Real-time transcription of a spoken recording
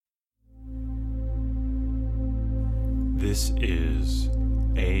This is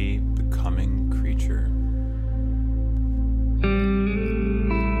A Becoming Creature.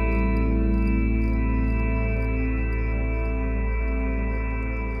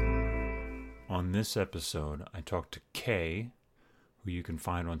 On this episode, I talked to Kay, who you can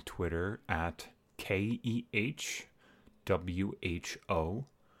find on Twitter at KEHWHO.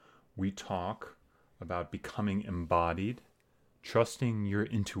 We talk about becoming embodied, trusting your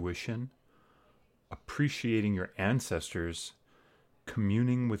intuition, appreciating your ancestors,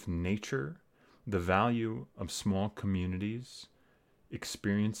 communing with nature, the value of small communities,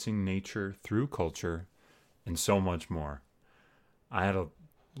 experiencing nature through culture, and so much more. I had a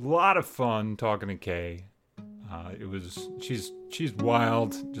lot of fun talking to Kay. She's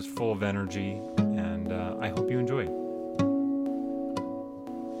wild, just full of energy, and I hope you enjoy.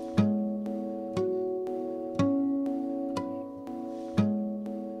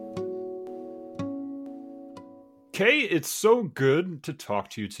 Kay, it's so good to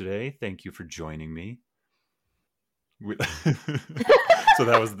talk to you today. Thank you for joining me. So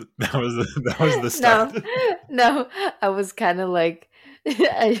that was the start. No, I was kind of like,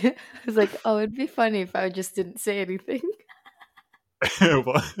 I was like, oh, it'd be funny if I just didn't say anything.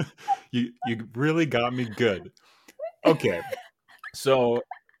 Well, you really got me good. Okay, so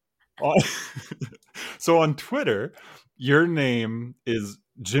on Twitter, your name is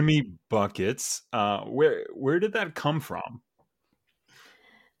Jimmy Buckets. Where did that come from?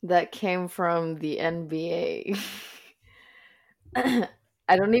 That came from the NBA. I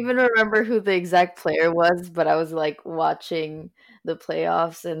don't even remember who the exact player was, but I was like watching the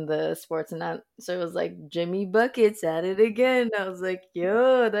playoffs and the sports announcer was like, Jimmy Buckets at it again. I was like,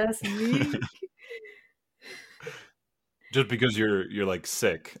 yo, that's me. Just because you're like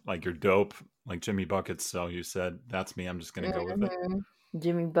sick, like you're dope, like Jimmy Buckets. So you said, that's me. I'm just going to go with it.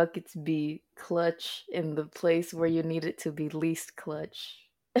 Jimmy Buckets be clutch in the place where you need it to be least clutch.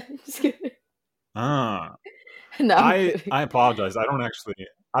 Just kidding. No, I apologize. I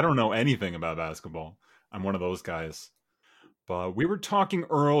don't know anything about basketball. I'm one of those guys. But we were talking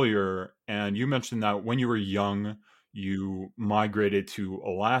earlier, and you mentioned that when you were young, you migrated to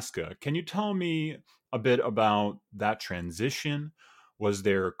Alaska. Can you tell me a bit about that transition? Was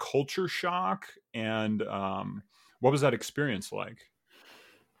there culture shock? And what was that experience like?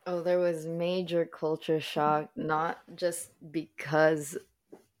 Oh, there was major culture shock, not just because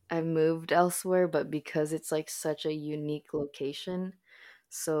I moved elsewhere, but because it's like such a unique location.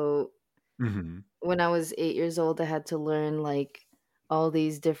 So when I was 8 years old, I had to learn like all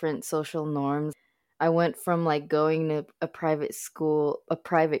these different social norms. I went from like going to a private school, a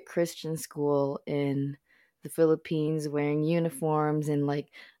private Christian school in the Philippines, wearing uniforms and like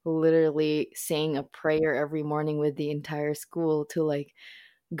literally saying a prayer every morning with the entire school, to like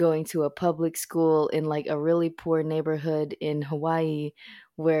going to a public school in like a really poor neighborhood in Hawaii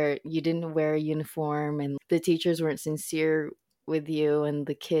where you didn't wear a uniform and the teachers weren't sincere with you, and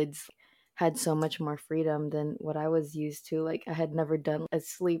the kids had so much more freedom than what I was used to. Like I had never done a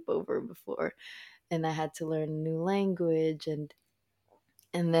sleepover before, and I had to learn a new language, and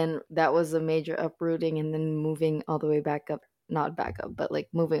then that was a major uprooting, and then moving all the way back up, not back up, but like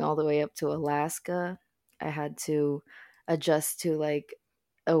moving all the way up to Alaska. I had to adjust to like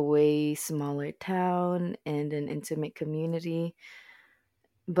a way smaller town and an intimate community.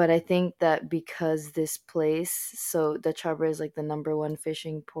 But I think that because this place, so Dutch Harbor is like the number one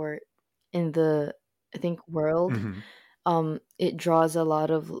fishing port in the, I think, world. It draws a lot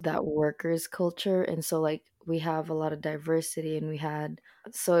of that workers culture, and so like we have a lot of diversity, and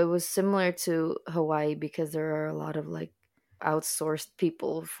so it was similar to Hawaii because there are a lot of like outsourced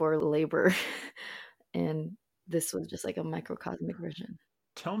people for labor. And this was just like a microcosmic version.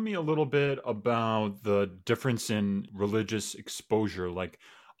 Tell me a little bit about the difference in religious exposure. Like,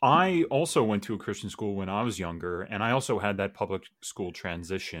 I also went to a Christian school when I was younger, and I also had that public school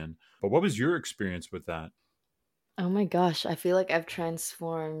transition. But what was your experience with that? Oh my gosh, I feel like I've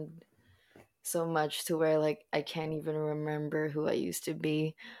transformed so much to where like I can't even remember who I used to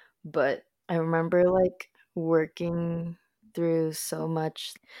be. But I remember like working through so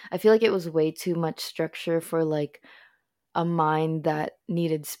much. I feel like it was way too much structure for like a mind that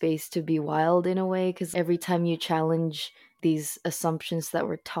needed space to be wild in a way, because every time you challenge these assumptions that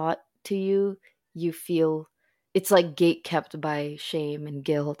were taught to you, you feel it's like gate kept by shame and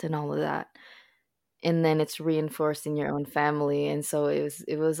guilt and all of that, and then it's reinforced in your own family. And so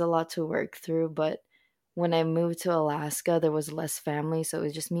it was a lot to work through. But when I moved to Alaska, there was less family, so it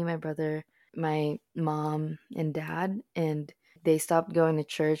was just me, my brother, my mom and dad, and they stopped going to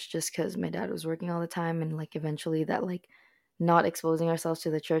church just because my dad was working all the time, and like eventually that like not exposing ourselves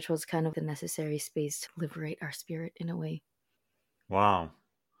to the church was kind of the necessary space to liberate our spirit in a way. Wow.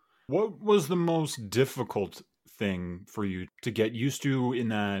 What was the most difficult thing for you to get used to in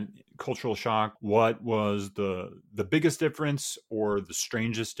that cultural shock? What was the biggest difference or the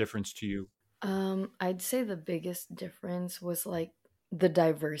strangest difference to you? I'd say the biggest difference was like the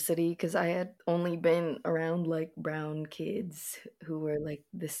diversity because I had only been around like brown kids who were like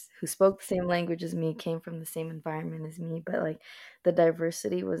this, who spoke the same language as me, came from the same environment as me, but like the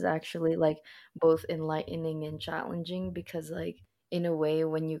diversity was actually like both enlightening and challenging because, like, in a way,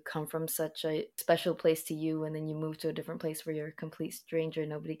 when you come from such a special place to you and then you move to a different place where you're a complete stranger,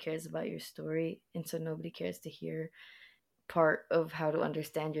 nobody cares about your story. And so nobody cares to hear part of how to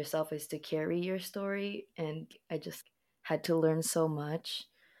understand yourself is to carry your story. And I just had to learn so much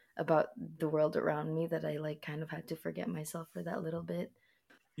about the world around me that I like kind of had to forget myself for that little bit.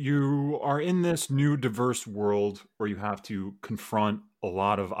 You are in this new diverse world where you have to confront a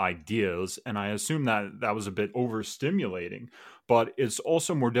lot of ideas, and I assume that that was a bit overstimulating, but it's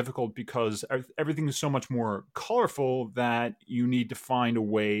also more difficult because everything is so much more colorful that you need to find a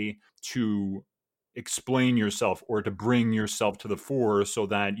way to explain yourself or to bring yourself to the fore so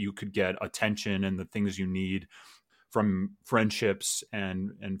that you could get attention and the things you need from friendships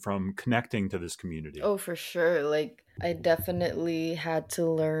and from connecting to this community. Oh, for sure. Like, I definitely had to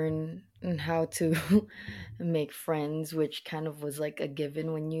learn how to make friends, which kind of was like a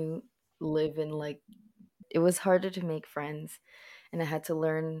given when you live in like, it was harder to make friends. And I had to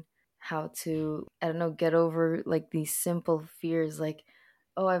learn how to, I don't know, get over like these simple fears like,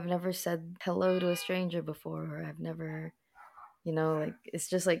 oh, I've never said hello to a stranger before, or I've never, like it's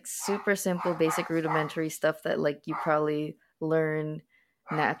just like super simple, basic, rudimentary stuff that like you probably learn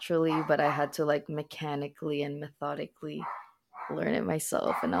naturally, but I had to like mechanically and methodically learn it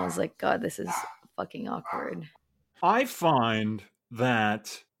myself. And I was like, God, this is fucking awkward. I find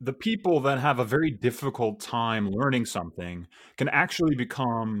that the people that have a very difficult time learning something can actually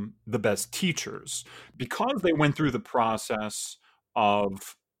become the best teachers because they went through the process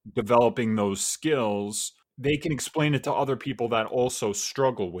of developing those skills. They can explain it to other people that also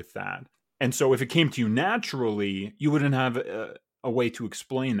struggle with that. And so, if it came to you naturally, you wouldn't have a way to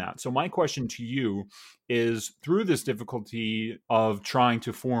explain that. So, my question to you is through this difficulty of trying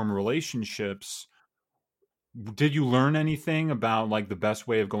to form relationships, did you learn anything about like the best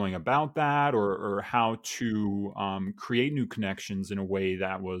way of going about that or how to create new connections in a way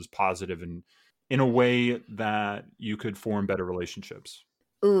that was positive and in a way that you could form better relationships?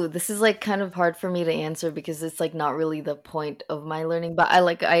 Ooh, this is like kind of hard for me to answer because it's like not really the point of my learning, but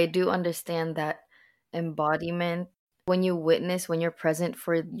I do understand that embodiment, when you witness, when you're present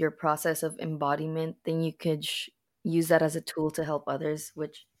for your process of embodiment, then you could use that as a tool to help others,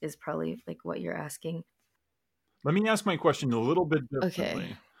 which is probably like what you're asking. Let me ask my question a little bit Okay.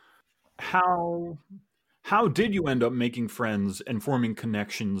 differently. How how did you end up making friends and forming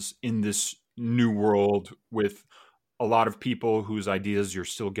connections in this new world with a lot of people whose ideas you're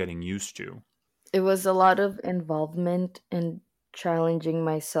still getting used to? It was a lot of involvement and challenging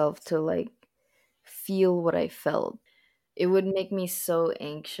myself to like feel what I felt. It would make me so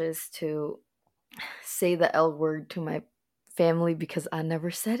anxious to say the L word to my family because I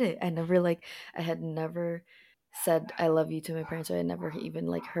never said it. I had never said I love you to my parents, or I never even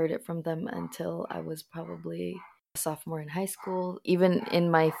like heard it from them until I was probably a sophomore in high school. Even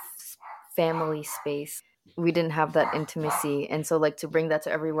in my family space, we didn't have that intimacy. And so, like, to bring that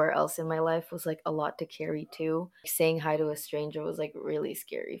to everywhere else in my life was like a lot to carry too. Saying hi to a stranger was like really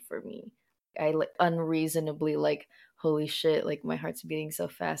scary for me. I like unreasonably, like, holy shit, like my heart's beating so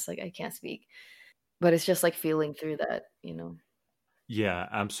fast, like I can't speak. But it's just like feeling through that. Yeah,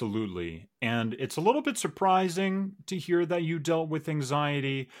 absolutely. And it's a little bit surprising to hear that you dealt with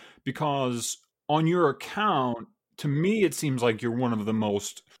anxiety because, on your account, to me, it seems like you're one of the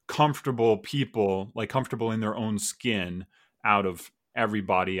most comfortable people, like comfortable in their own skin out of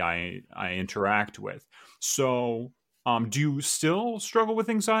everybody I interact with. So, do you still struggle with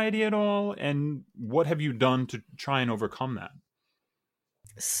anxiety at all? And what have you done to try and overcome that?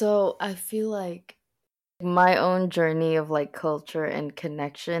 So I feel like my own journey of like culture and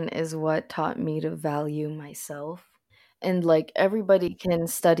connection is what taught me to value myself. And like everybody can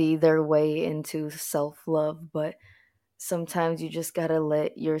study their way into self love, but sometimes you just gotta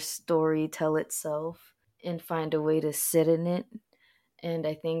let your story tell itself and find a way to sit in it. And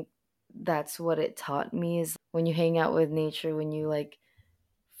I think that's what it taught me is when you hang out with nature, when you like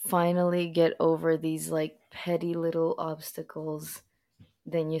finally get over these like petty little obstacles,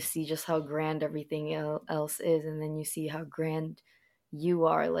 then you see just how grand everything else is, and then you see how grand you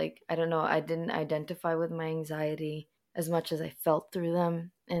are. Like, I don't know, I didn't identify with my anxiety as much as I felt through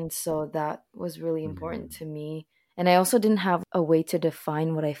them. And so that was really important Mm. to me. And I also didn't have a way to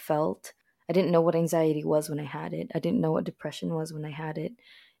define what I felt. I didn't know what anxiety was when I had it. I didn't know what depression was when I had it.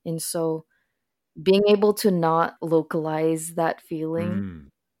 And so being able to not localize that feeling Mm.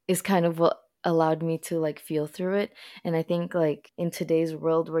 is kind of what allowed me to like feel through it. And I think like in today's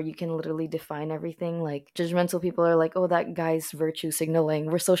world where you can literally define everything, like judgmental people are like, oh, that guy's virtue signaling,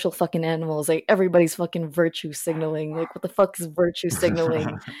 we're social fucking animals, like everybody's fucking virtue signaling, like what the fuck is virtue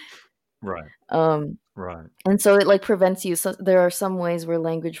signaling? Right. um Right. and so it like prevents you, so there are some ways where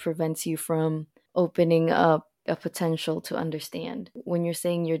language prevents you from opening up a potential to understand. When you're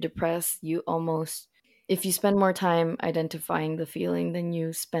saying you're depressed, you almost, if you spend more time identifying the feeling, then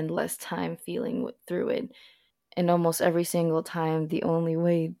you spend less time feeling through it. And almost every single time, the only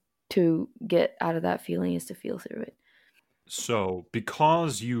way to get out of that feeling is to feel through it. So,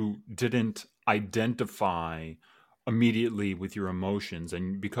 because you didn't identify immediately with your emotions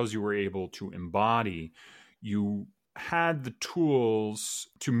and because you were able to embody, you had the tools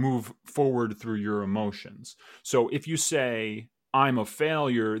to move forward through your emotions. So, if you say, I'm a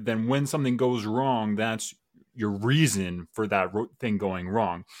failure, then when something goes wrong, that's your reason for that thing going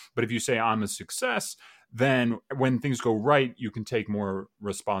wrong. But if you say, I'm a success, then when things go right, you can take more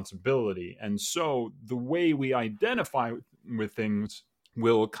responsibility. And so the way we identify with things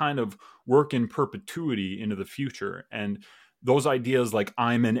will kind of work in perpetuity into the future. And those ideas like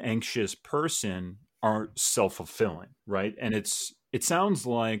I'm an anxious person are self-fulfilling, right? And it sounds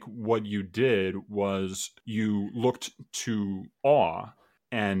like what you did was you looked to awe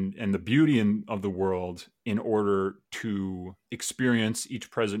and the beauty of the world in order to experience each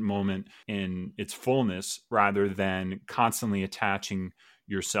present moment in its fullness rather than constantly attaching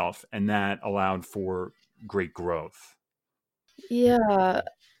yourself, and that allowed for great growth. Yeah,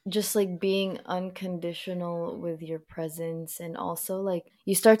 just like being unconditional with your presence, and also like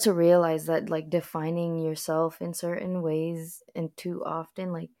you start to realize that like defining yourself in certain ways and too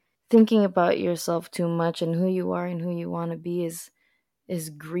often, like thinking about yourself too much and who you are and who you want to be is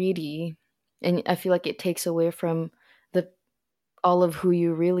greedy. And I feel like it takes away from the all of who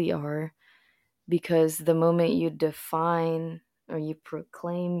you really are, because the moment you define or you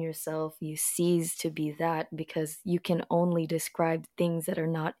proclaim yourself, you cease to be that, because you can only describe things that are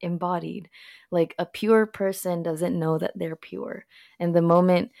not embodied. Like a pure person doesn't know that they're pure. And the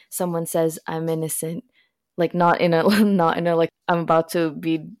moment someone says, I'm innocent, like not in a not in a like I'm about to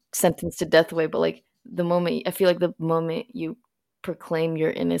be sentenced to death way, but like the moment, I feel like the moment you proclaim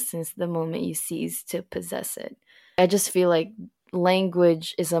your innocence, the moment you cease to possess it. I just feel like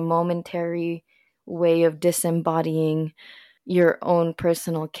language is a momentary way of disembodying your own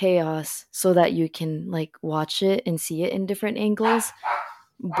personal chaos so that you can like watch it and see it in different angles.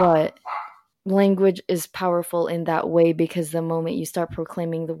 But language is powerful in that way, because the moment you start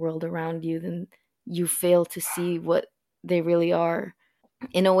proclaiming the world around you, then you fail to see what they really are.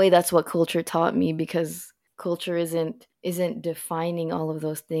 In a way, that's what culture taught me, because culture isn't defining all of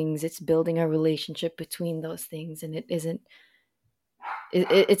those things, it's building a relationship between those things, and it isn't,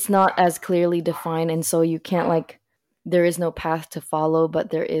 it's not as clearly defined, and so you can't like, there is no path to follow, but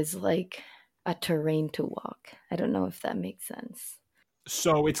there is like a terrain to walk. I don't know if that makes sense.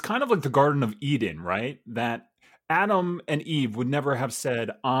 So it's kind of like the Garden of Eden, right? That Adam and Eve would never have said,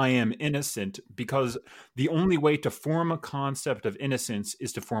 I am innocent, because the only way to form a concept of innocence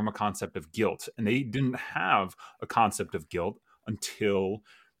is to form a concept of guilt. And they didn't have a concept of guilt until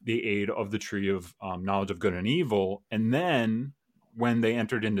the aid of the tree of knowledge of good and evil. And then when they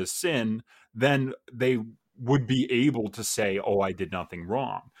entered into sin, then they would be able to say, oh, I did nothing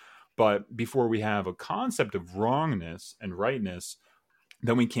wrong. But before we have a concept of wrongness and rightness,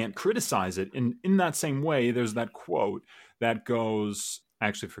 then we can't criticize it. And in that same way, there's that quote that goes, I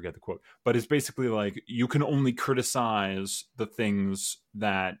actually forget the quote, but it's basically like you can only criticize the things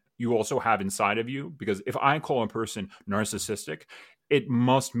that you also have inside of you. Because if I call a person narcissistic, it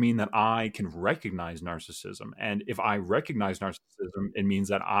must mean that I can recognize narcissism. And if I recognize narcissism, it means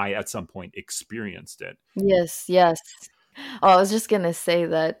that I at some point experienced it. Yes, yes. Oh, I was just gonna say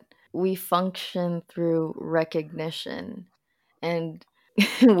that we function through recognition, and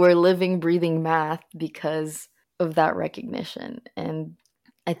we're living, breathing math because of that recognition. And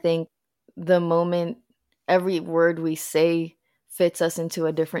I think the moment every word we say fits us into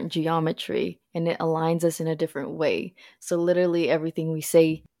a different geometry and it aligns us in a different way. So literally everything we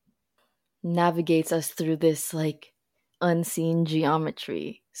say navigates us through this like unseen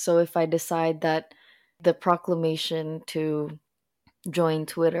geometry. So if I decide that the proclamation to join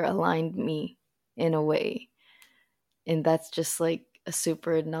Twitter aligned me in a way, and that's just like a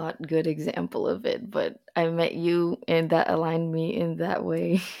super not good example of it, but I met you and that aligned me in that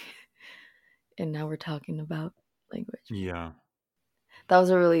way. And now we're talking about language. Yeah. That was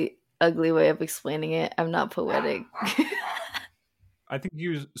a really ugly way of explaining it. I'm not poetic. I think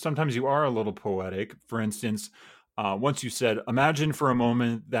you sometimes you are a little poetic. For instance, once you said, "Imagine for a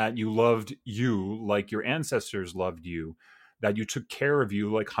moment that you loved you like your ancestors loved you, that you took care of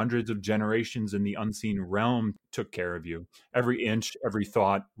you like hundreds of generations in the unseen realm took care of you, every inch, every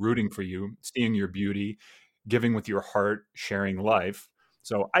thought, rooting for you, seeing your beauty, giving with your heart, sharing life."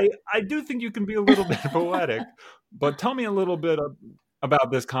 So I do think you can be a little bit poetic, but tell me a little bit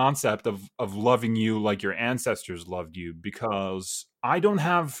about this concept of loving you like your ancestors loved you, because I don't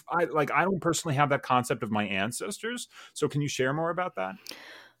personally have that concept of my ancestors. So can you share more about that?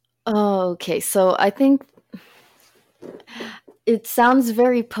 Oh, okay. So I think it sounds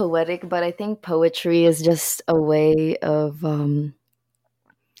very poetic, but I think poetry is just a way of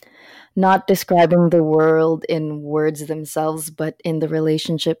not describing the world in words themselves, but in the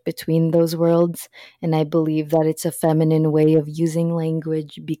relationship between those worlds. And I believe that it's a feminine way of using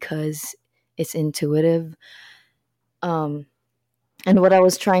language because it's intuitive. Um, and what I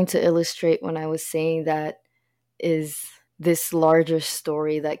was trying to illustrate when I was saying that is this larger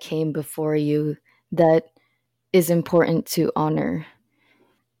story that came before you that is important to honor.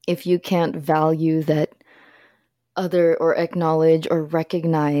 If you can't value that other or acknowledge or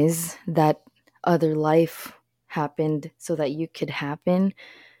recognize that other life happened so that you could happen,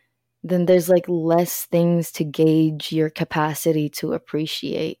 then there's like less things to gauge your capacity to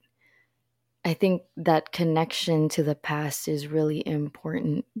appreciate. I think that connection to the past is really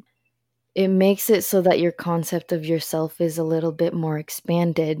important. It makes it so that your concept of yourself is a little bit more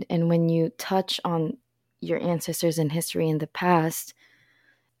expanded. And when you touch on your ancestors and history in the past,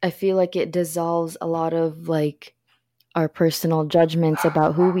 I feel like it dissolves a lot of like our personal judgments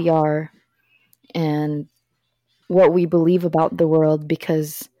about who we are and what we believe about the world,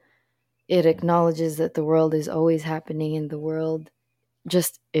 because it acknowledges that the world is always happening and the world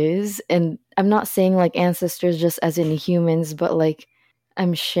just is. And I'm not saying like ancestors just as in humans, but like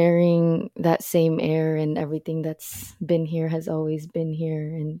I'm sharing that same air, and everything that's been here has always been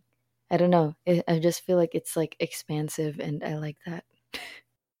here. And I don't know, I just feel like it's like expansive, and I like that.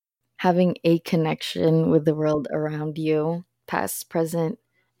 Having a connection with the world around you, past, present,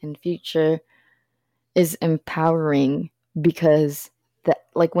 and future, is empowering because that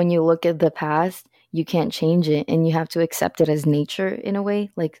like when you look at the past, you can't change it and you have to accept it as nature in a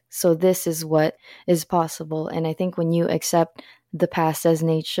way. Like, so this is what is possible. And I think when you accept the past as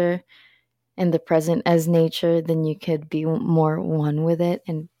nature and the present as nature, then you could be more one with it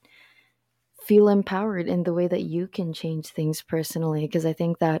and feel empowered in the way that you can change things personally. Because I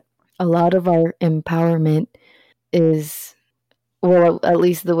think that a lot of our empowerment is, well, at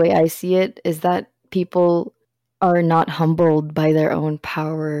least the way I see it, is that people are not humbled by their own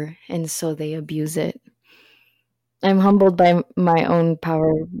power and so they abuse it. I'm humbled by my own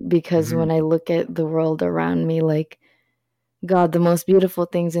power because when Hmm. I look at the world around me, like, God, the most beautiful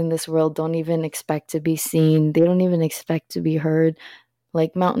things in this world don't even expect to be seen. They don't even expect to be heard.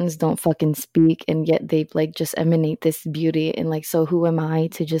 Like mountains don't fucking speak, and yet they like just emanate this beauty. And like, so who am I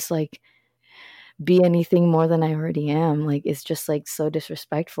to just like be anything more than I already am? Like, it's just like so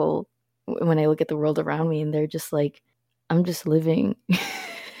disrespectful when I look at the world around me and they're just like, I'm just living.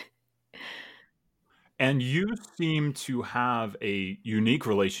 And you seem to have a unique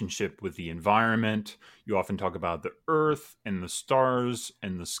relationship with the environment. You often talk about the earth and the stars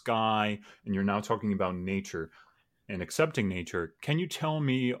and the sky, and you're now talking about nature and accepting nature. Can you tell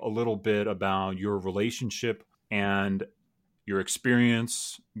me a little bit about your relationship and your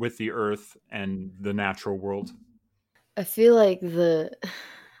experience with the earth and the natural world? I feel like the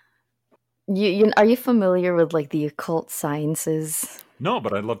you are you familiar with like the occult sciences? No,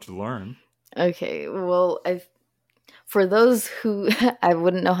 but I'd love to learn. Okay, well, I for those who I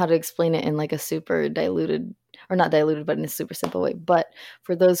wouldn't know how to explain it in like a super diluted, or not diluted, but in a super simple way. But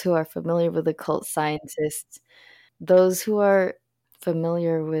for those who are familiar with occult scientists, those who are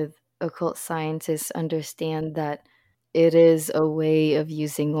familiar with occult scientists understand that it is a way of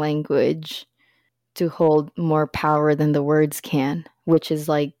using language to hold more power than the words can, which is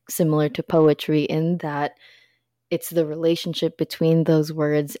like similar to poetry in that it's the relationship between those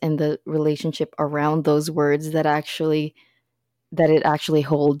words and the relationship around those words that it actually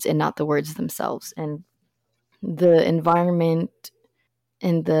holds, and not the words themselves. And the environment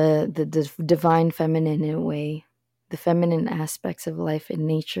and the divine feminine in a way, the feminine aspects of life and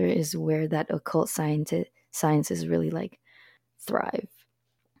nature is where that occult sciences really like thrive.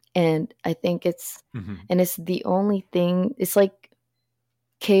 And I think it's Hmm. and it's the only thing, it's like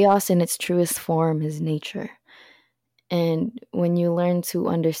chaos in its truest form is nature. And when you learn to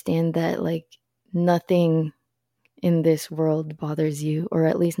understand that, like, nothing in this world bothers you, or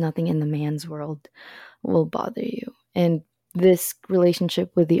at least nothing in the man's world will bother you. And this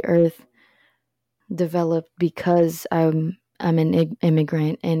relationship with the earth developed because I'm an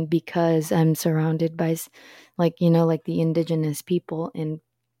immigrant, and because I'm surrounded by, like, like the indigenous people, and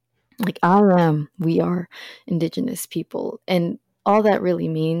like we are indigenous people. And all that really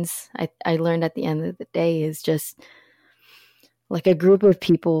means, I learned at the end of the day, is just like a group of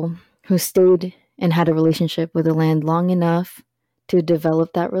people who stayed and had a relationship with the land long enough to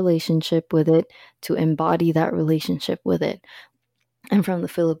develop that relationship with it, to embody that relationship with it. I'm from the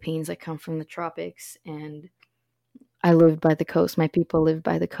Philippines. I come from the tropics, and I lived by the coast. My people live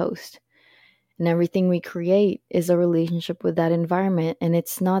by the coast. And everything we create is a relationship with that environment. And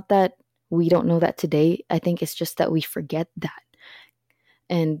it's not that we don't know that today. I think it's just that we forget that.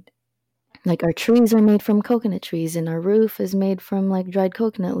 And like, our trees are made from coconut trees, and our roof is made from like dried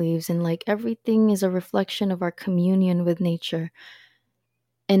coconut leaves, and like everything is a reflection of our communion with nature.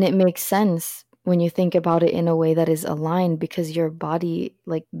 And it makes sense when you think about it in a way that is aligned, because your body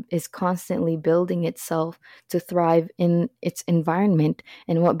like is constantly building itself to thrive in its environment.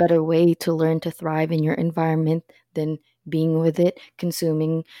 And what better way to learn to thrive in your environment than being with it,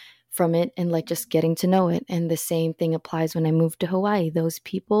 consuming from it, and like just getting to know it. And the same thing applies when I moved to Hawaii. Those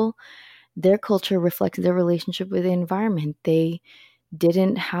people, their culture reflects their relationship with the environment. They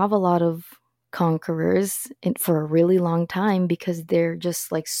didn't have a lot of conquerors for a really long time, because they're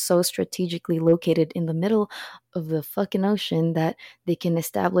just like so strategically located in the middle of the fucking ocean that they can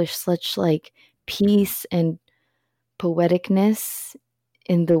establish such like peace and poeticness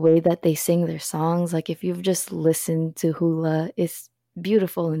in the way that they sing their songs. Like, if you've just listened to hula, it's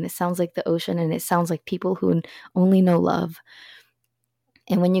beautiful, and it sounds like the ocean, and it sounds like people who only know love.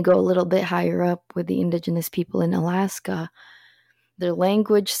 And when you go a little bit higher up with the indigenous people in Alaska, their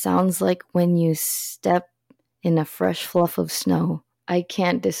language sounds like when you step in a fresh fluff of snow. I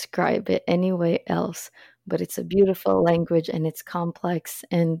can't describe it any way else, but it's a beautiful language, and it's complex,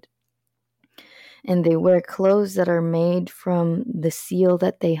 and they wear clothes that are made from the seal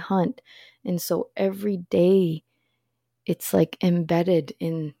that they hunt. And so every day it's like embedded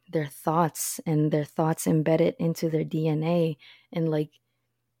in their thoughts, and their thoughts embedded into their DNA. And like,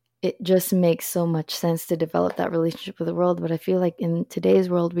 it just makes so much sense to develop that relationship with the world. But I feel like in today's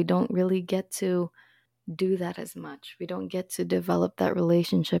world, we don't really get to do that as much. We don't get to develop that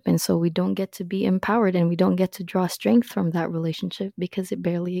relationship. And so we don't get to be empowered, and we don't get to draw strength from that relationship because it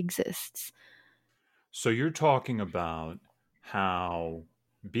barely exists. So you're talking about how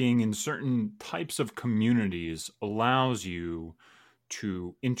being in certain types of communities allows you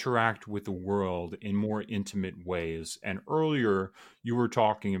to interact with the world in more intimate ways. And earlier, you were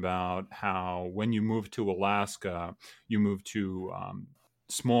talking about how when you moved to Alaska, you moved to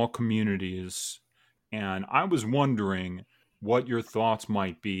small communities. And I was wondering what your thoughts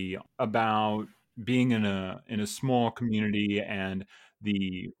might be about being in a small community and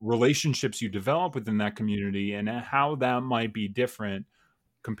the relationships you develop within that community, and how that might be different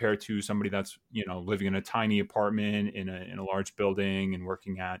compared to somebody that's living in a tiny apartment in a large building and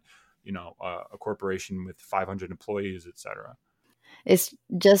working at a corporation with 500 employees, etc. It's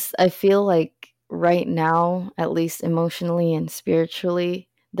just, I feel like right now, at least emotionally and spiritually,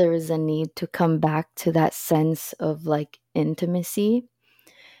 there is a need to come back to that sense of like intimacy.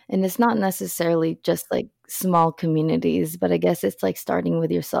 And it's not necessarily just like small communities, but I guess it's like starting with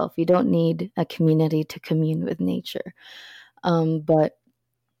yourself. You don't need a community to commune with nature.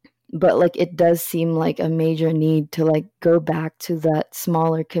 But like, it does seem like a major need to like go back to that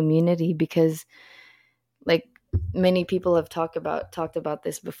smaller community, because like many people have talked about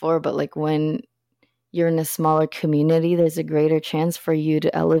this before, but like when you're in a smaller community, there's a greater chance for you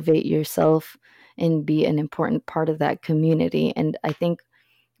to elevate yourself and be an important part of that community. And I think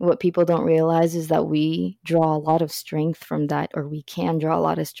what people don't realize is that we draw a lot of strength from that, or we can draw a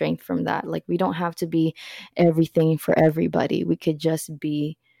lot of strength from that. Like, we don't have to be everything for everybody. We could just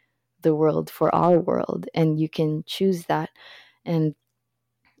be the world for our world, and you can choose that. And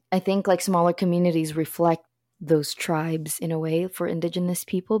I think like smaller communities reflect those tribes in a way for indigenous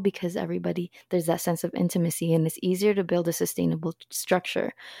people, because everybody, there's that sense of intimacy, and it's easier to build a sustainable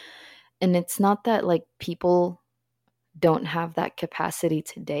structure. And it's not that like people don't have that capacity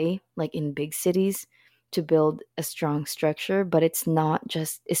today, like in big cities, to build a strong structure, but it's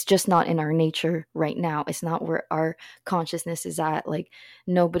just not in our nature right now. It's not where our consciousness is at. Like,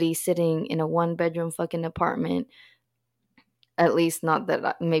 nobody sitting in a one bedroom fucking apartment At least not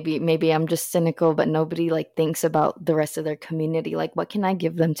that maybe I'm just cynical, but nobody like thinks about the rest of their community. Like, what can I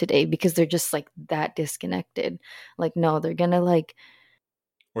give them today? Because they're just like that disconnected. Like, no, they're gonna like,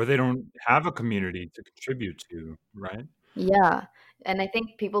 Or they don't have a community to contribute to, right? yeah. And I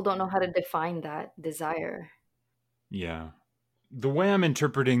think people don't know how to define that desire. Yeah. The way I'm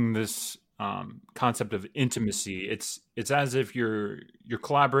interpreting this concept of intimacy, it's as if you're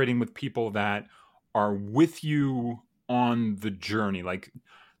collaborating with people that are with you on the journey, like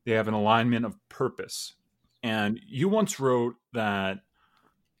they have an alignment of purpose. And you once wrote that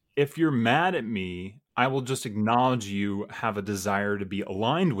if you're mad at me, I will just acknowledge you have a desire to be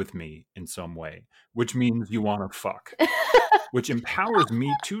aligned with me in some way, which means you want to fuck, which empowers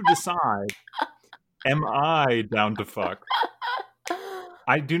me to decide, am I down to fuck?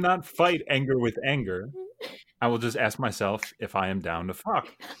 I do not fight anger with anger. I will just ask myself if I am down to fuck.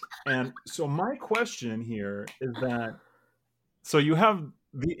 And so my question here is that so you have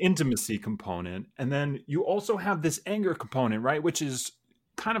the intimacy component, and then you also have this anger component, right? Which is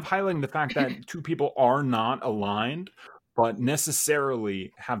kind of highlighting the fact that two people are not aligned, but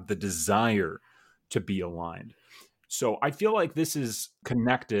necessarily have the desire to be aligned. So I feel like this is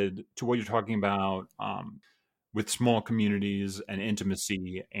connected to what you're talking about with small communities and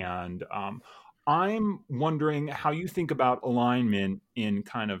intimacy. And I'm wondering how you think about alignment in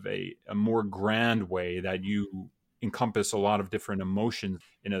kind of a more grand way that you encompass a lot of different emotions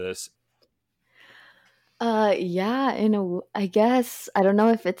into this. Yeah, I guess I don't know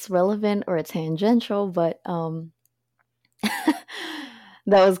if it's relevant or it's tangential, but that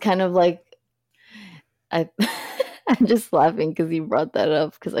was kind of like I I'm just laughing because you brought that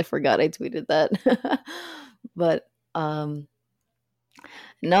up because I forgot I tweeted that. But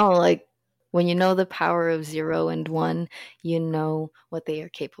no, like when you know the power of zero and one, you know what they are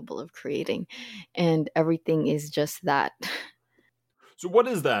capable of creating, and everything is just that. So, what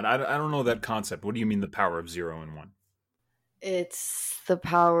is that? I don't know that concept. What do you mean the power of zero and one? It's the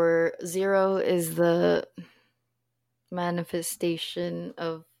power. Zero is the manifestation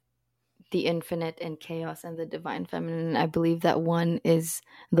of the infinite and chaos and the divine feminine. I believe that one is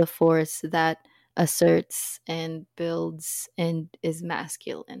the force that asserts and builds and is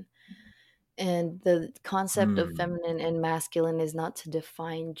masculine. And the concept of Hmm. feminine and masculine is not to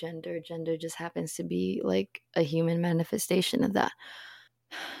define gender. Gender just happens to be like a human manifestation of that.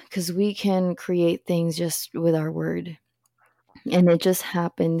 Because we can create things just with our word. And it just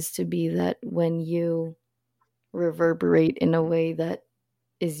happens to be that when you reverberate in a way that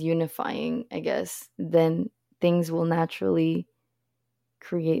is unifying, I guess, then things will naturally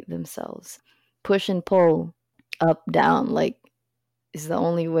create themselves. Push and pull, up, down, like, is the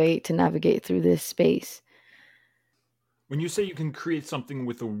only way to navigate through this space. When you say you can create something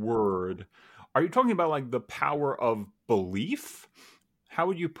with a word, are you talking about like the power of belief? How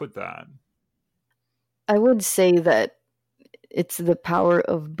would you put that? I would say that it's the power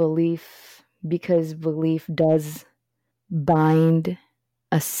of belief because belief does bind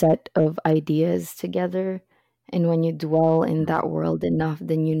a set of ideas together. And when you dwell in Hmm. that world enough,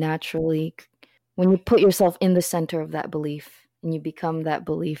 then you naturally, when you put yourself in the center of that belief and you become that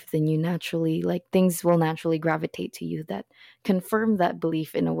belief, then you naturally, like, things will naturally gravitate to you that confirm that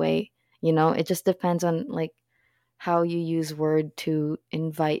belief in a way. It just depends on, like, how you use word to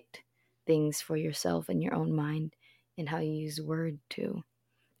invite things for yourself in your own mind and how you use word to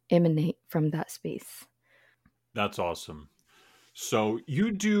emanate from that space. That's awesome. So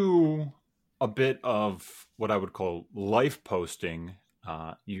you do a bit of what I would call life posting.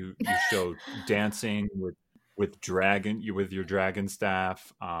 You show dancing with with your dragon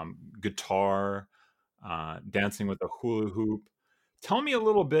staff, guitar, dancing with a hula hoop. Tell me a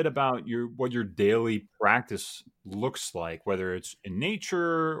little bit about your what your daily practice looks like, whether it's in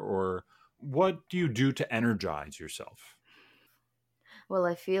nature or what do you do to energize yourself? Well,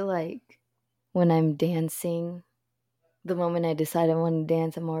 I feel like when I'm dancing, the moment I decide I want to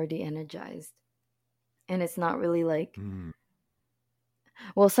dance, I'm already energized. And it's not really like, Mm,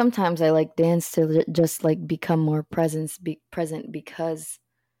 well, sometimes I like dance to just like become more present because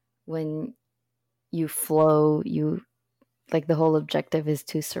when you flow, you like the whole objective is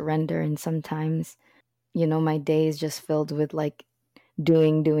to surrender. And sometimes, my day is just filled with like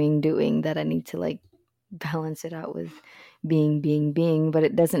doing that I need to like balance it out with being. But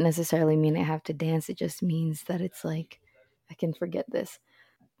it doesn't necessarily mean I have to dance. It just means that it's like I can forget this.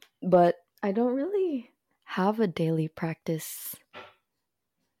 But I don't really have a daily practice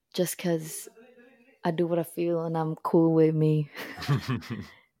just because I do what I feel and I'm cool with me.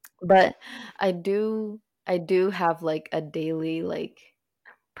 But I do have like a daily like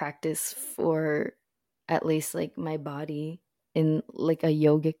practice for at least like my body. in like a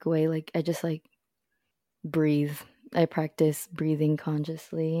yogic way. Like I just like breathe. I practice breathing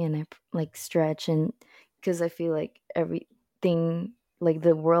consciously, and like stretch, and because I feel like everything, like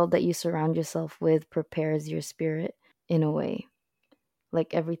the world that you surround yourself with, prepares your spirit in a way.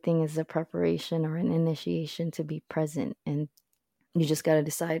 Like everything is a preparation or an initiation to be present, and you just got to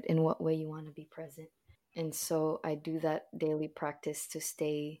decide in what way you want to be present. And so I do that daily practice to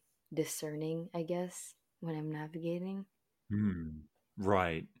stay discerning, I guess, when I'm navigating. Hmm.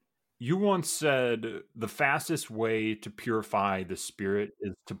 Right. You once said the fastest way to purify the spirit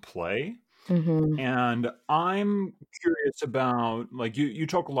is to play. Mm-hmm. And I'm curious about, like, you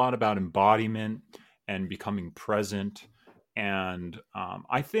talk a lot about embodiment and becoming present. And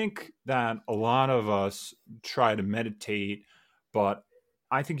I think that a lot of us try to meditate, but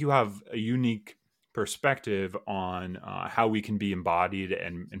I think you have a unique perspective on how we can be embodied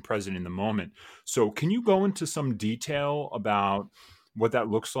and present in the moment. So, can you go into some detail about what that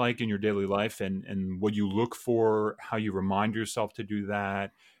looks like in your daily life, and what you look for, how you remind yourself to do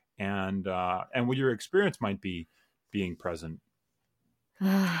that, and what your experience might be being present?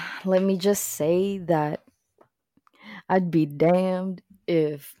 Let me just say that I'd be damned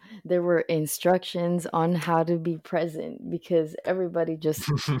if there were instructions on how to be present, because everybody just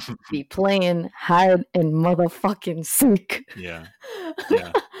be playing hide and motherfucking seek. Yeah,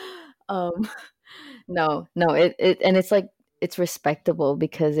 yeah. um no, no, it and it's like it's respectable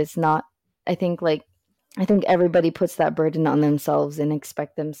because it's not, I think like I think everybody puts that burden on themselves and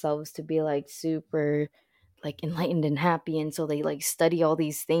expect themselves to be like super like enlightened and happy, and so they like study all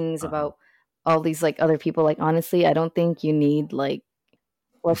these things Uh-huh. about all these like other people. Like honestly, I don't think you need like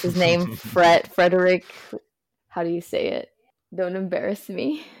what's his name? Frederick, how do you say it? Don't embarrass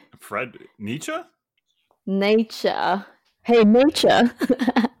me. Fred Nietzsche? Nature. Hey nature.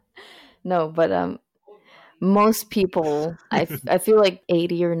 No, but most people, I feel like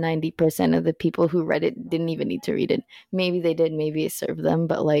 80 or 90% of the people who read it didn't even need to read it. Maybe they did, maybe it served them,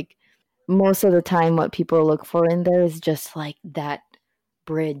 but like most of the time what people look for in there is just like that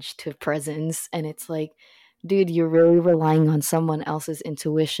bridge to presence, and it's like, dude, you're really relying on someone else's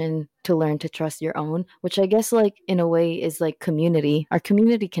intuition to learn to trust your own, which I guess like in a way is like community. Our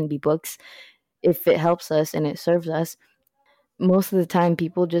community can be books if it helps us and it serves us. Most of the time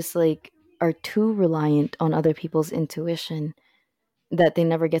people just like are too reliant on other people's intuition that they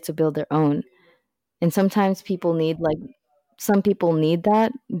never get to build their own. And sometimes people need like some people need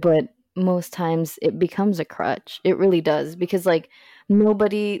that, but most times it becomes a crutch. It really does, because like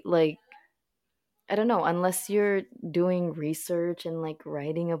nobody like, I don't know, unless you're doing research and like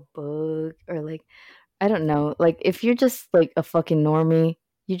writing a book or like I don't know, like if you're just like a fucking normie,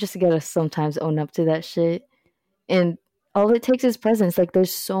 you just gotta sometimes own up to that shit. And all it takes is presence. Like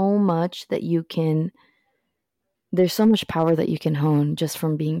there's so much power that you can hone just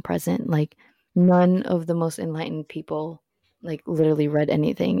from being present. Like none of the most enlightened people like literally read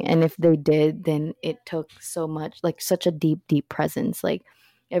anything, and if they did, then it took so much, like such a deep presence. Like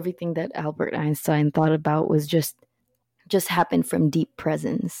everything that Albert Einstein thought about was just happened from deep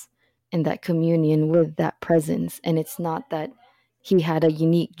presence and that communion with that presence. And it's not that he had a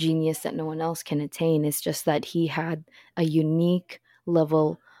unique genius that no one else can attain, it's just that he had a unique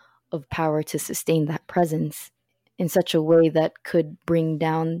level of power to sustain that presence in such a way that could bring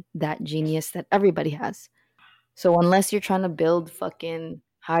down that genius that everybody has. So unless you're trying to build fucking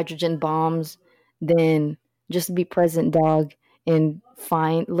hydrogen bombs, then just be present, dog, and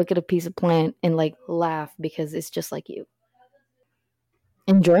find look at a piece of plant and like laugh because it's just like you.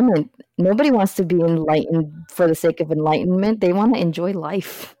 Enjoyment. Nobody wants to be enlightened for the sake of enlightenment. They want to enjoy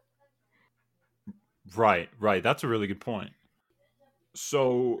life. Right, right. That's a really good point.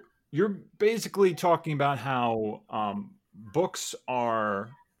 So you're basically talking about how books are,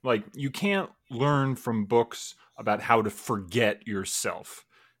 like, you can't learn from books about how to forget yourself,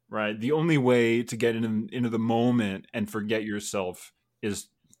 right? The only way to get into the moment and forget yourself is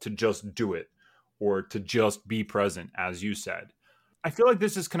to just do it, or to just be present, as you said. I feel like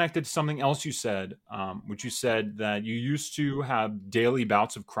this is connected to something else you said, which you said that you used to have daily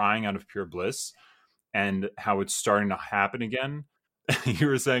bouts of crying out of pure bliss, and how it's starting to happen again. You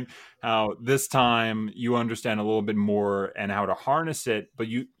were saying how this time you understand a little bit more and how to harness it, but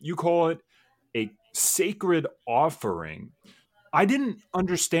you call it a sacred offering. I didn't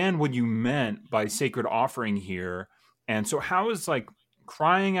understand what you meant by sacred offering here. And so how is, like,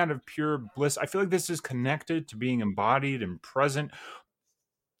 crying out of pure bliss? I feel like this is connected to being embodied and present.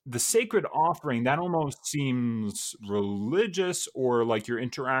 The sacred offering, that almost seems religious, or like you're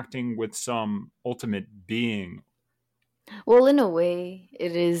interacting with some ultimate being. Well, in a way,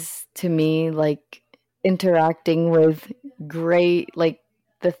 it is to me like interacting with great, like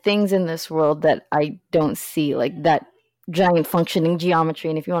the things in this world that I don't see, like that giant functioning geometry.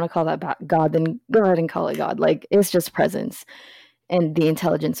 And if you want to call that God, then go ahead and call it God. Like it's just presence and the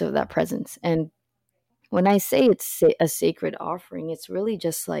intelligence of that presence. And when I say it's a sacred offering, it's really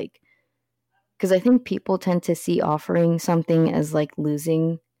just like, because I think people tend to see offering something as like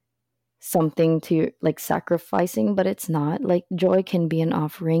losing something to like sacrificing, but it's not. Like joy can be an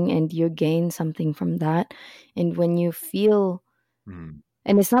offering and you gain something from that. And when you feel, Mm.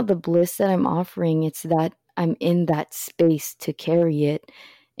 and it's not the bliss that I'm offering, it's that I'm in that space to carry it.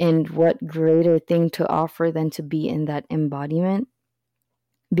 And what greater thing to offer than to be in that embodiment,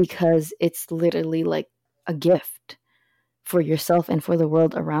 because it's literally like a gift for yourself and for the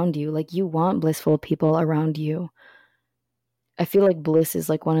world around you. Like you want blissful people around you. I feel like bliss is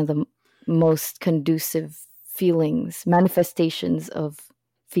like one of the most conducive feelings, manifestations of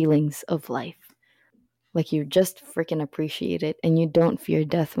feelings of life. Like you just freaking appreciate it and you don't fear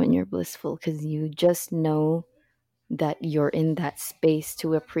death when you're blissful because you just know that you're in that space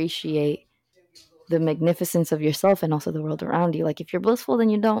to appreciate the magnificence of yourself and also the world around you. Like if you're blissful, then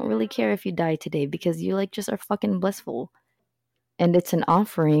you don't really care if you die today because you like just are fucking blissful. And it's an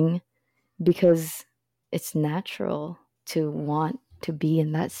offering because it's natural to want to be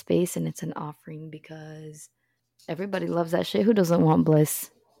in that space, and it's an offering because everybody loves that shit. Who doesn't want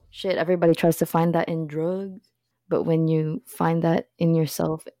bliss? Shit, everybody tries to find that in drugs, but when you find that in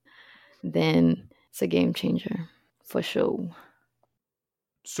yourself, then it's a game changer for sure.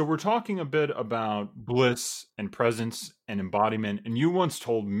 So we're talking a bit about bliss and presence and embodiment, and you once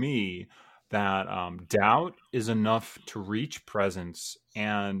told me that doubt is enough to reach presence,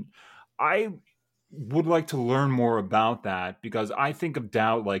 and I would like to learn more about that because I think of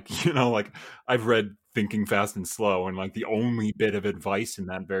doubt like like I've read Thinking Fast and Slow, and like the only bit of advice in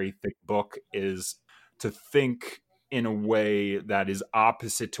that very thick book is to think in a way that is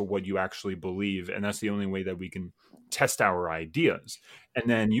opposite to what you actually believe, and that's the only way that we can test our ideas. And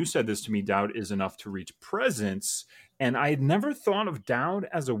then you said this to me, doubt is enough to reach presence. And I had never thought of doubt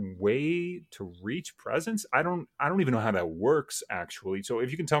as a way to reach presence. I don't even know how that works actually. So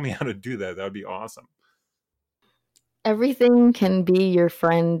if you can tell me how to do that, that would be awesome. Everything can be your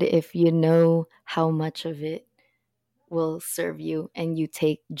friend if you know how much of it will serve you and you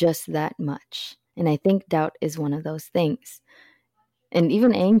take just that much. And I think doubt is one of those things. And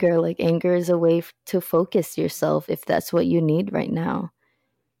even anger, like anger is a way to focus yourself if that's what you need right now.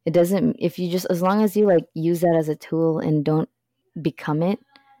 It doesn't, if you just, as long as you like use that as a tool and don't become it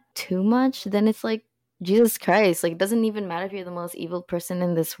too much, then it's like Jesus Christ. Like, it doesn't even matter if you're the most evil person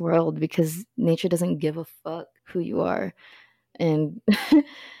in this world because nature doesn't give a fuck who you are. And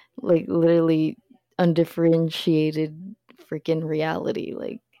like, literally undifferentiated freaking reality.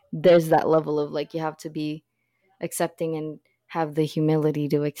 Like, there's that level of like, you have to be accepting and have the humility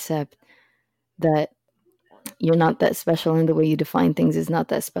to accept that you're not that special and the way you define things is not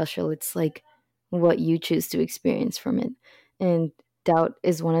that special. It's like what you choose to experience from it. And doubt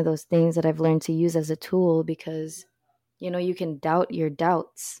is one of those things that I've learned to use as a tool because you can doubt your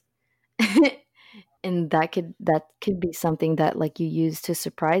doubts. And that could be something that like you use to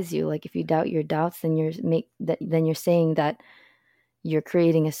surprise you. Like if you doubt your doubts, then you're saying that you're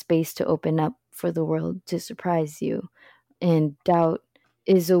creating a space to open up for the world to surprise you. And doubt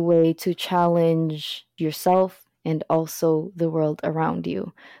is a way to challenge yourself and also the world around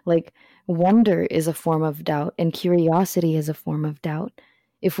you. Like wonder is a form of doubt and curiosity is a form of doubt.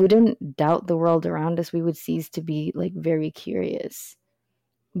 If we didn't doubt the world around us, we would cease to be like very curious.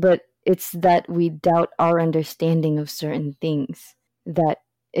 But it's that we doubt our understanding of certain things that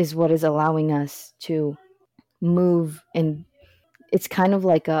is what is allowing us to move. And it's kind of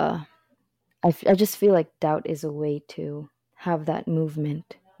like I just feel like doubt is a way to have that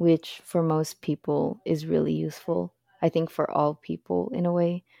movement, which for most people is really useful. I think for all people in a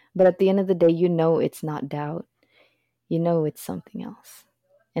way. But at the end of the day, it's not doubt. It's something else.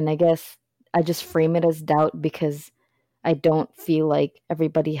 And I guess I just frame it as doubt because I don't feel like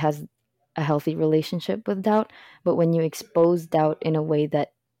everybody has a healthy relationship with doubt. But when you expose doubt in a way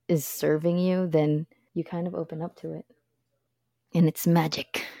that is serving you, then you kind of open up to it. And it's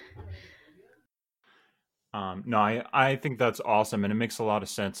magic. No, I think that's awesome, and it makes a lot of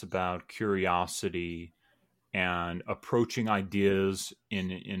sense about curiosity and approaching ideas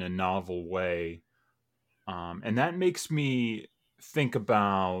in a novel way. And that makes me think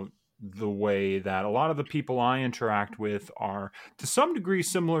about the way that a lot of the people I interact with are, to some degree,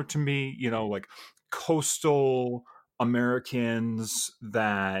 similar to me, like coastal Americans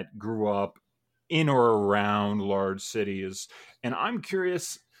that grew up in or around large cities. And I'm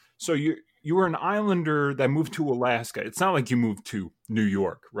curious, so you were an islander that moved to Alaska. It's not like you moved to New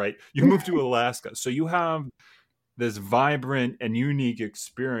York, right? You moved to Alaska. So you have this vibrant and unique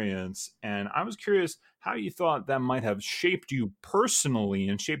experience. And I was curious how you thought that might have shaped you personally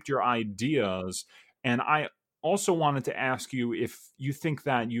and shaped your ideas. And I also wanted to ask you if you think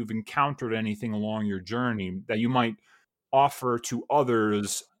that you've encountered anything along your journey that you might offer to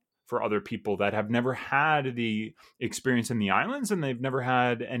others, for other people that have never had the experience in the islands and they've never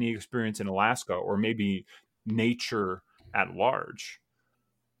had any experience in Alaska or maybe nature at large.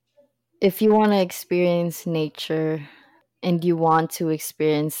 If you want to experience nature and you want to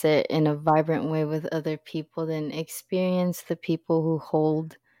experience it in a vibrant way with other people, then experience the people who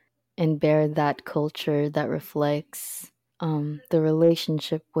hold and bear that culture that reflects the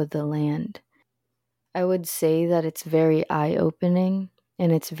relationship with the land. I would say that it's very eye opening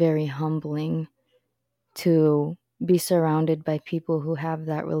and it's very humbling to be surrounded by people who have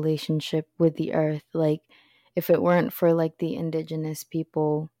that relationship with the earth. Like, if it weren't for like the indigenous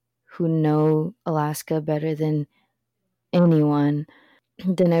people who know Alaska better than anyone,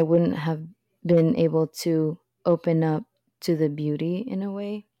 then I wouldn't have been able to open up to the beauty in a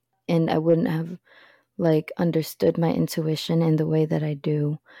way. And I wouldn't have like understood my intuition in the way that I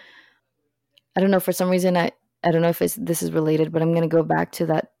do. I don't know, for some reason I don't know if this is related, but I'm going to go back to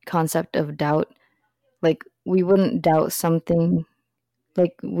that concept of doubt. Like, we wouldn't doubt something,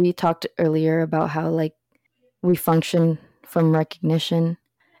 like we talked earlier about how like we function from recognition,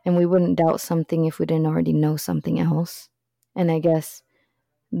 and we wouldn't doubt something if we didn't already know something else. And I guess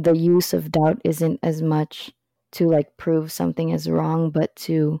the use of doubt isn't as much to like prove something is wrong, but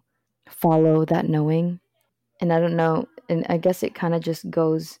to follow that knowing. And I don't know, and I guess it kind of just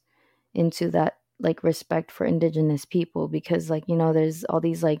goes into that like respect for indigenous people, because like, there's all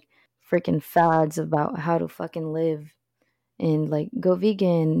these like freaking fads about how to fucking live and like go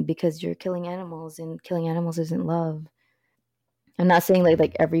vegan because you're killing animals, and killing animals isn't love. I'm not saying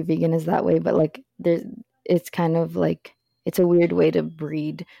like every vegan is that way, but like there's, it's kind of like, it's a weird way to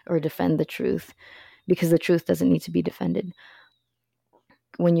breed or defend the truth, because the truth doesn't need to be defended.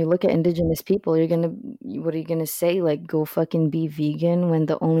 When you look at indigenous people, what are you gonna say? Like, go fucking be vegan when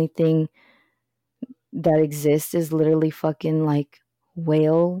the only thing that exists is literally fucking like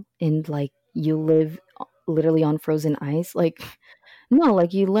whale, and like you live literally on frozen ice? Like, no,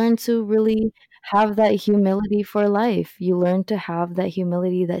 like you learn to really have that humility for life. You learn to have that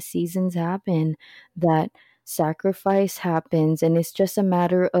humility that seasons happen, that sacrifice happens, and it's just a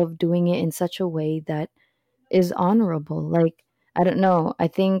matter of doing it in such a way that is honorable. Like, I don't know. I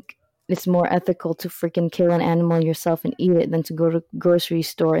think it's more ethical to freaking kill an animal yourself and eat it than to go to grocery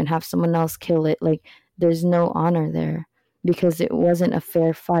store and have someone else kill it. Like, there's no honor there because it wasn't a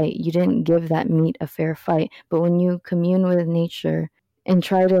fair fight. You didn't give that meat a fair fight. But when you commune with nature and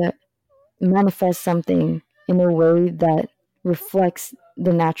try to manifest something in a way that reflects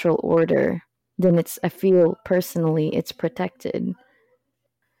the natural order, then it's, I feel personally, it's protected.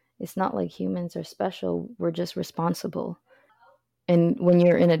 It's not like humans are special. We're just responsible. And when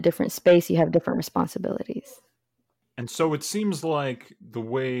you're in a different space, you have different responsibilities. And so it seems like the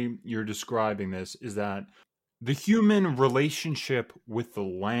way you're describing this is that the human relationship with the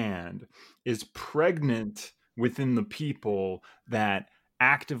land is pregnant within the people that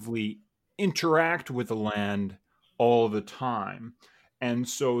actively interact with the land all the time. And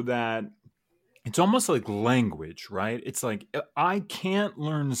so that it's almost like language, right? It's like I can't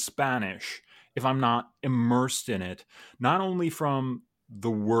learn Spanish if I'm not immersed in it, not only from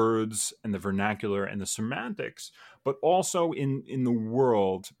the words and the vernacular and the semantics, but also in the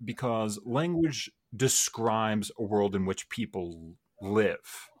world, because language describes a world in which people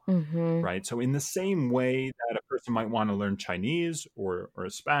live, Mm-hmm. right? So in the same way that a person might want to learn Chinese or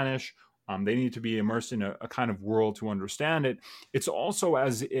Spanish, they need to be immersed in a kind of world to understand it. It's also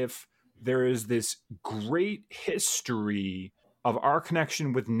as if there is this great history of our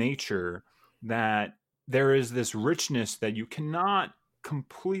connection with nature, that there is this richness that you cannot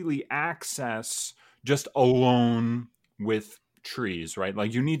completely access just alone with trees, right?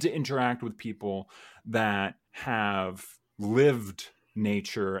 Like you need to interact with people that have lived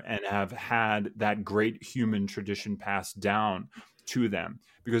nature and have had that great human tradition passed down to them,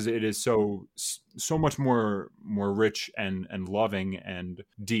 because it is so much more rich and loving and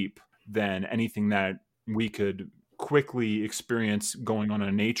deep than anything that we could quickly experience going on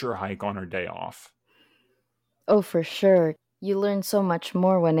a nature hike on our day off. Oh, for sure. You learn so much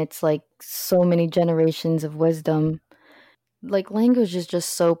more when it's like so many generations of wisdom. Like, language is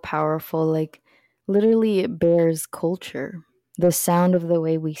just so powerful. Like, literally, it bears culture. The sound of the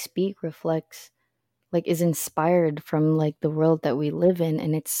way we speak reflects like is inspired from like the world that we live in.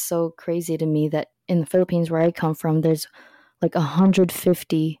 And it's so crazy to me that in the Philippines where I come from, there's like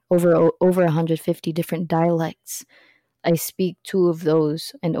 150 over 150 different dialects. I speak two of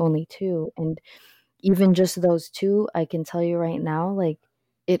those and only two. And even just those two, I can tell you right now, like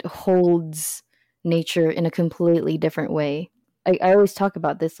it holds nature in a completely different way. I always talk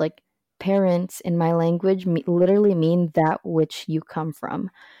about this, like parents in my language literally mean that which you come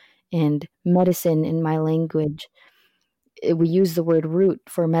from, and medicine in my language, we use the word root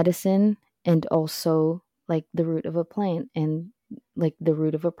for medicine, and also like the root of a plant and like the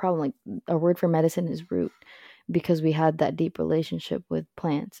root of a problem. Like our word for medicine is root, because we had that deep relationship with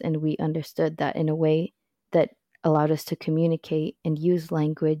plants and we understood that in a way that allowed us to communicate and use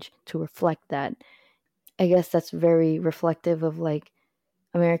language to reflect that. I guess that's very reflective of like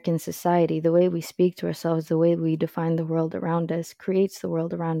American society. The way we speak to ourselves, the way we define the world around us creates the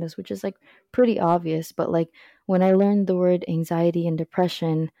world around us, which is like pretty obvious. But like when I learned the word anxiety and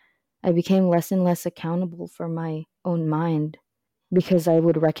depression, I became less and less accountable for my own mind, because I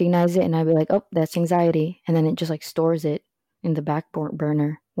would recognize it and I'd be like, oh, that's anxiety. And then it just like stores it in the back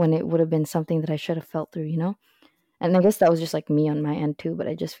burner when it would have been something that I should have felt through, you know? And I guess that was just like me on my end too, but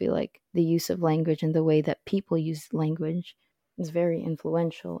I just feel like the use of language and the way that people use language is very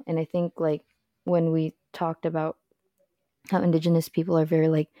influential. And I think like when we talked about how indigenous people are very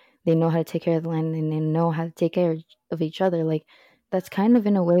like, they know how to take care of the land and they know how to take care of each other, like that's kind of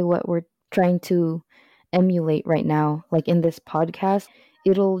in a way what we're trying to emulate right now. Like in this podcast,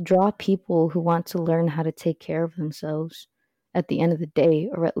 it'll draw people who want to learn how to take care of themselves at the end of the day,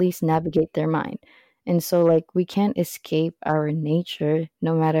 or at least navigate their mind. And so like we can't escape our nature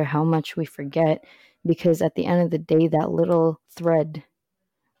no matter how much we forget, because at the end of the day, that little thread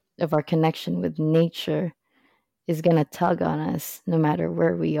of our connection with nature is going to tug on us no matter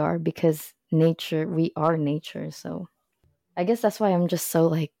where we are, because nature, we are nature. So I guess that's why I'm just so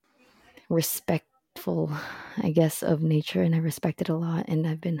like respectful, I guess, of nature, and I respect it a lot, and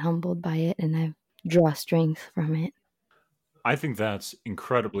I've been humbled by it, and I draw strength from it. I think that's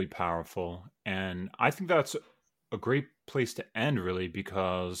incredibly powerful. And I think that's a great place to end, really,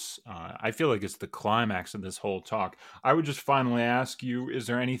 because I feel like it's the climax of this whole talk. I would just finally ask you, is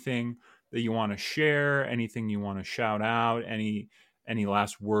there anything that you want to share, anything you want to shout out, any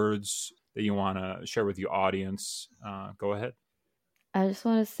last words that you want to share with the audience? Go ahead. I just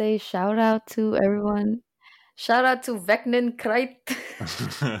want to say shout out to everyone. Shout out to Vecnan Kreit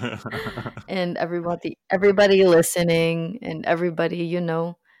and everybody listening, and everybody, you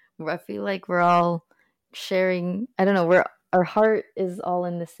know, I feel like we're all sharing, I don't know, we're our heart is all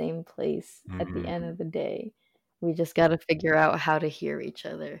in the same place at the Mhm. end of the day. We just got to figure out how to hear each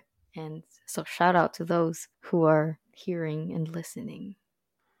other. And so shout out to those who are hearing and listening.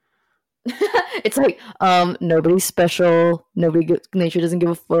 It's like nobody's special, nature doesn't give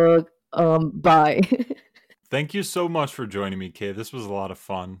a fuck. Bye. Thank you so much for joining me, Kay. This was a lot of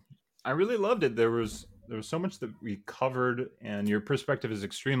fun. I really loved it. There was so much that we covered, and your perspective is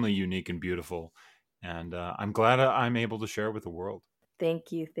extremely unique and beautiful. And I'm glad I'm able to share it with the world.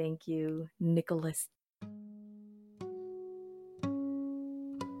 Thank you, Nicholas.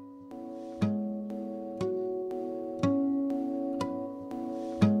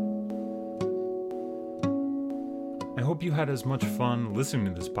 I hope you had as much fun listening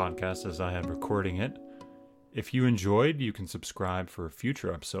to this podcast as I had recording it. If you enjoyed, you can subscribe for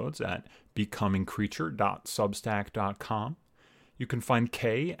future episodes at becomingcreature.substack.com. You can find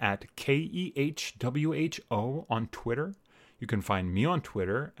Kay at KEHWHO on Twitter. You can find me on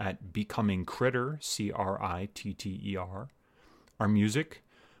Twitter at becomingcritter, CRITTER. Our music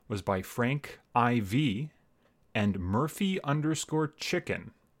was by Frank IV and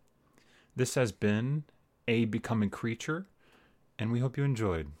Murphy_chicken. This has been A Becoming Creature, and we hope you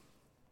enjoyed.